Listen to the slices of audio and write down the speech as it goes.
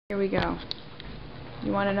Here we go.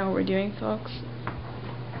 You want to know what we're doing, folks?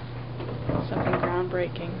 Something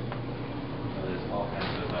groundbreaking. So there's all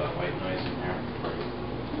kinds of white noise in here.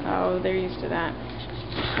 Oh, they're used to that.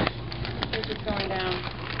 Here's what's going down.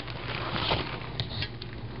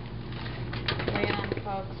 Lay it on,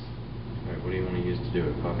 folks. Alright, what do you want to use to do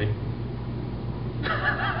it? Coffee?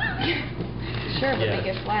 Sure, but Yeah. make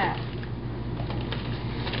it flat.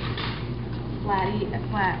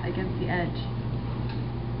 Flat against the edge.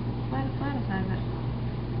 Flat side of it.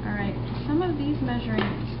 Alright, some of these measuring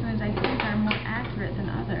spoons I think are more accurate than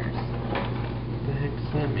others. What the heck does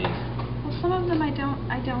that mean? Well, some of them I don't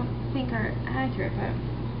think are accurate, but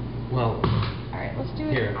well, alright, let's do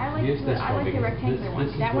it. Here, I like use this I one like the because rectangular one.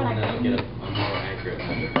 this That is one the I that'll believe. get a more accurate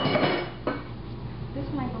measure. This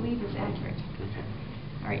one I believe is accurate. Okay.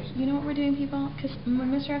 Alright, you know what we're doing, people? Because when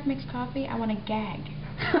Mr. F makes coffee, I want to gag.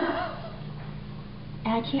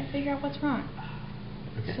 And I can't figure out what's wrong.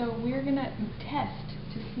 Okay. So we're going to test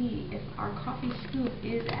to see if our coffee scoop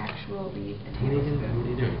is actually a What are tablespoon.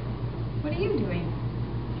 you doing? What are you doing?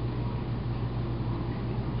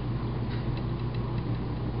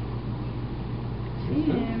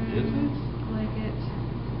 Seems like it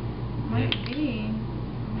might be.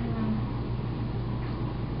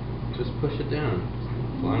 Just push it down.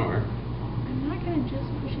 Flour. I'm not going to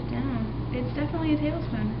just push it down. It's definitely a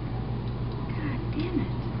tablespoon. God damn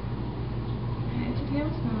it. It's a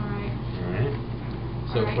tablespoon, alright. Alright.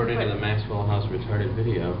 So according to the Maxwell House retarded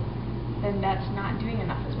video, then that's not doing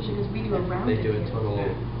enough, especially because we do a rounded. they do a total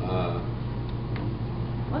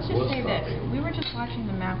let's just say this. We were just watching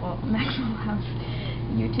the Maxwell House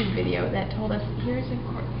YouTube video that told us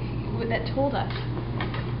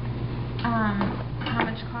how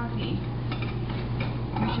much coffee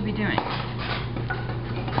we should be doing.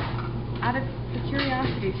 Out of the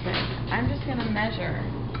curiosity's sake, I'm just gonna measure.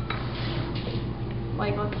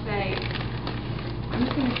 Like, let's say, I'm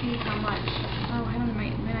just gonna see how much. Oh, I don't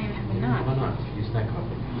might not even have enough. Why not? Use that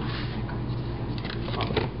coffee. That coffee's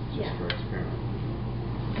disgusting. Just for experiment.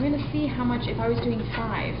 I'm going to see how much, if I was doing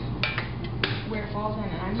 5, where it falls in,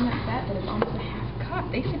 and I'm going to bet that it's almost a half cup.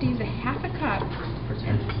 They said to use a half a cup,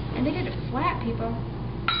 and they did it flat, people,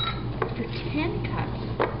 for 10 cups.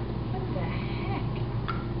 What the heck?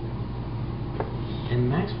 And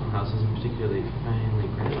Maxwell House isn't particularly finely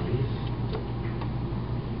ground.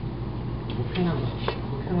 What kind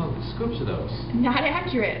of scoops are those? Not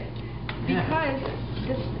accurate. Yeah.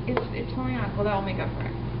 Because it's falling off. Well, that will make up for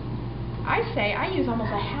it. I say I use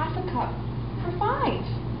almost a half a cup for 5.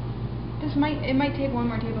 It might take 1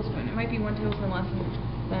 more tablespoon. It might be 1 tablespoon less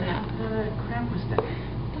than that. Crap was that?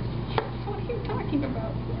 What are you talking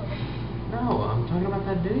about? No, I'm talking about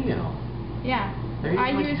that video. Yeah. They're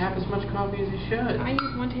using half as much coffee as you should. I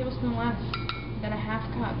use 1 tablespoon less than a half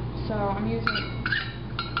cup. So I'm using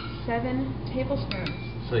 7 tablespoons.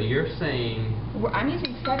 So you're saying I'm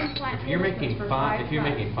using 7 flat tablespoons. If you're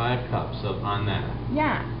making 5 cups on that.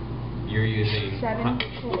 Yeah. You're using 7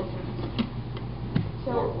 tablespoons.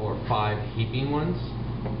 So or 5 heaping ones?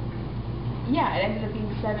 Yeah, it ended up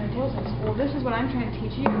being 7 tablespoons. Well, this is what I'm trying to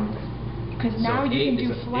teach you. Because now you can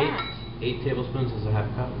do flat. 8 tablespoons is a half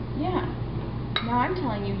cup? Yeah. Now I'm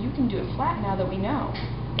telling you, you can do it flat now that we know.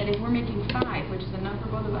 That if we're making 5, which is enough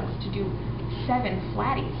for both of us, to do 7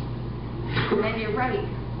 flatties, then you're right.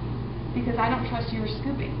 Because I don't trust your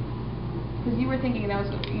scooping. Because you were thinking that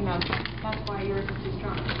was, that's why yours is too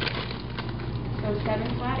strong. So 7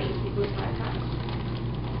 flatties equals 5 cups.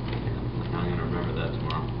 I'm going to remember that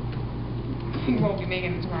tomorrow. You won't be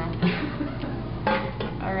making it tomorrow.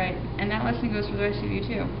 Alright, and that lesson goes for the rest of you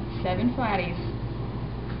too. 7 flatties,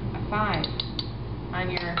 a 5 on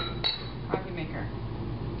your coffee maker.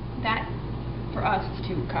 That, for us, is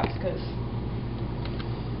 2 cups, because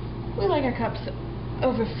we like our cups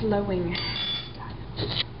overflowing.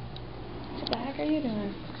 What the heck are you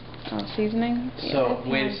doing? Oh, seasoning? So,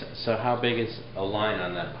 so how big is a line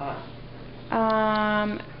on that pot?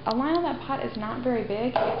 A line on that pot is not very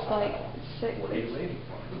big. It's like 6. What are you waiting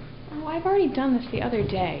for? Oh, I've already done this the other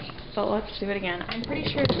day, but let's do it again. I'm pretty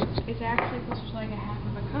sure it's actually close to like a half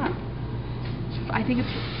of a cup. I think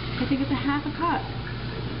it's a half a cup.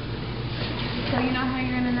 So you know how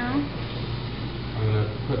you're gonna know? I'm gonna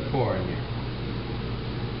put 4 in here.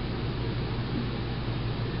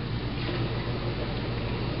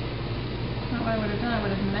 That's not what I would have done. I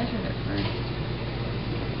would have measured it first.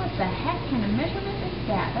 What the heck kind of measurement is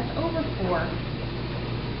that? That's over 4.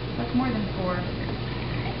 That's more than 4.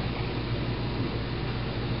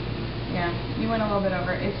 Yeah, you went a little bit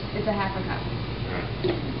over. It's a half a cup. Alright.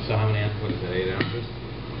 So how many ounces? What is that, 8 ounces?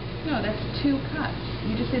 No, that's 2 cups.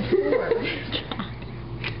 You just did 4.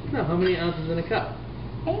 No, how many ounces in a cup?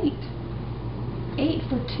 8. 8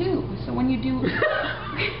 for 2. So when you do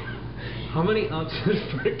How many ounces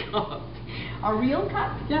per cup? a real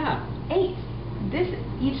cup, Yeah. 8. This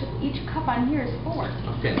each cup on here is 4.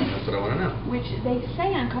 Okay, that's what I want to know. Which they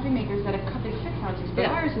say on coffee makers that a cup is 6 ounces, but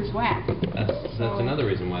Yeah. ours is whack. That's another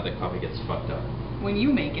reason why the coffee gets fucked up. When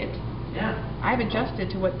you make it, Yeah. I've adjusted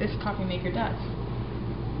to what this coffee maker does.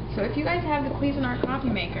 So if you guys have the Cuisinart coffee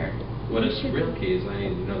maker, What you is should- real keys? I need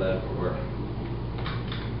to know that for work.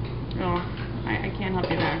 Oh, I can't help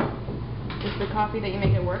you there. Is the coffee that you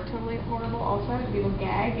make at work totally horrible also? Do people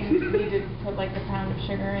gag and need to put like a pound of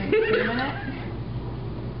sugar and cream in it?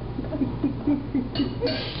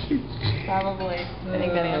 Probably. I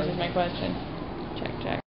think that answers my question. Check, check.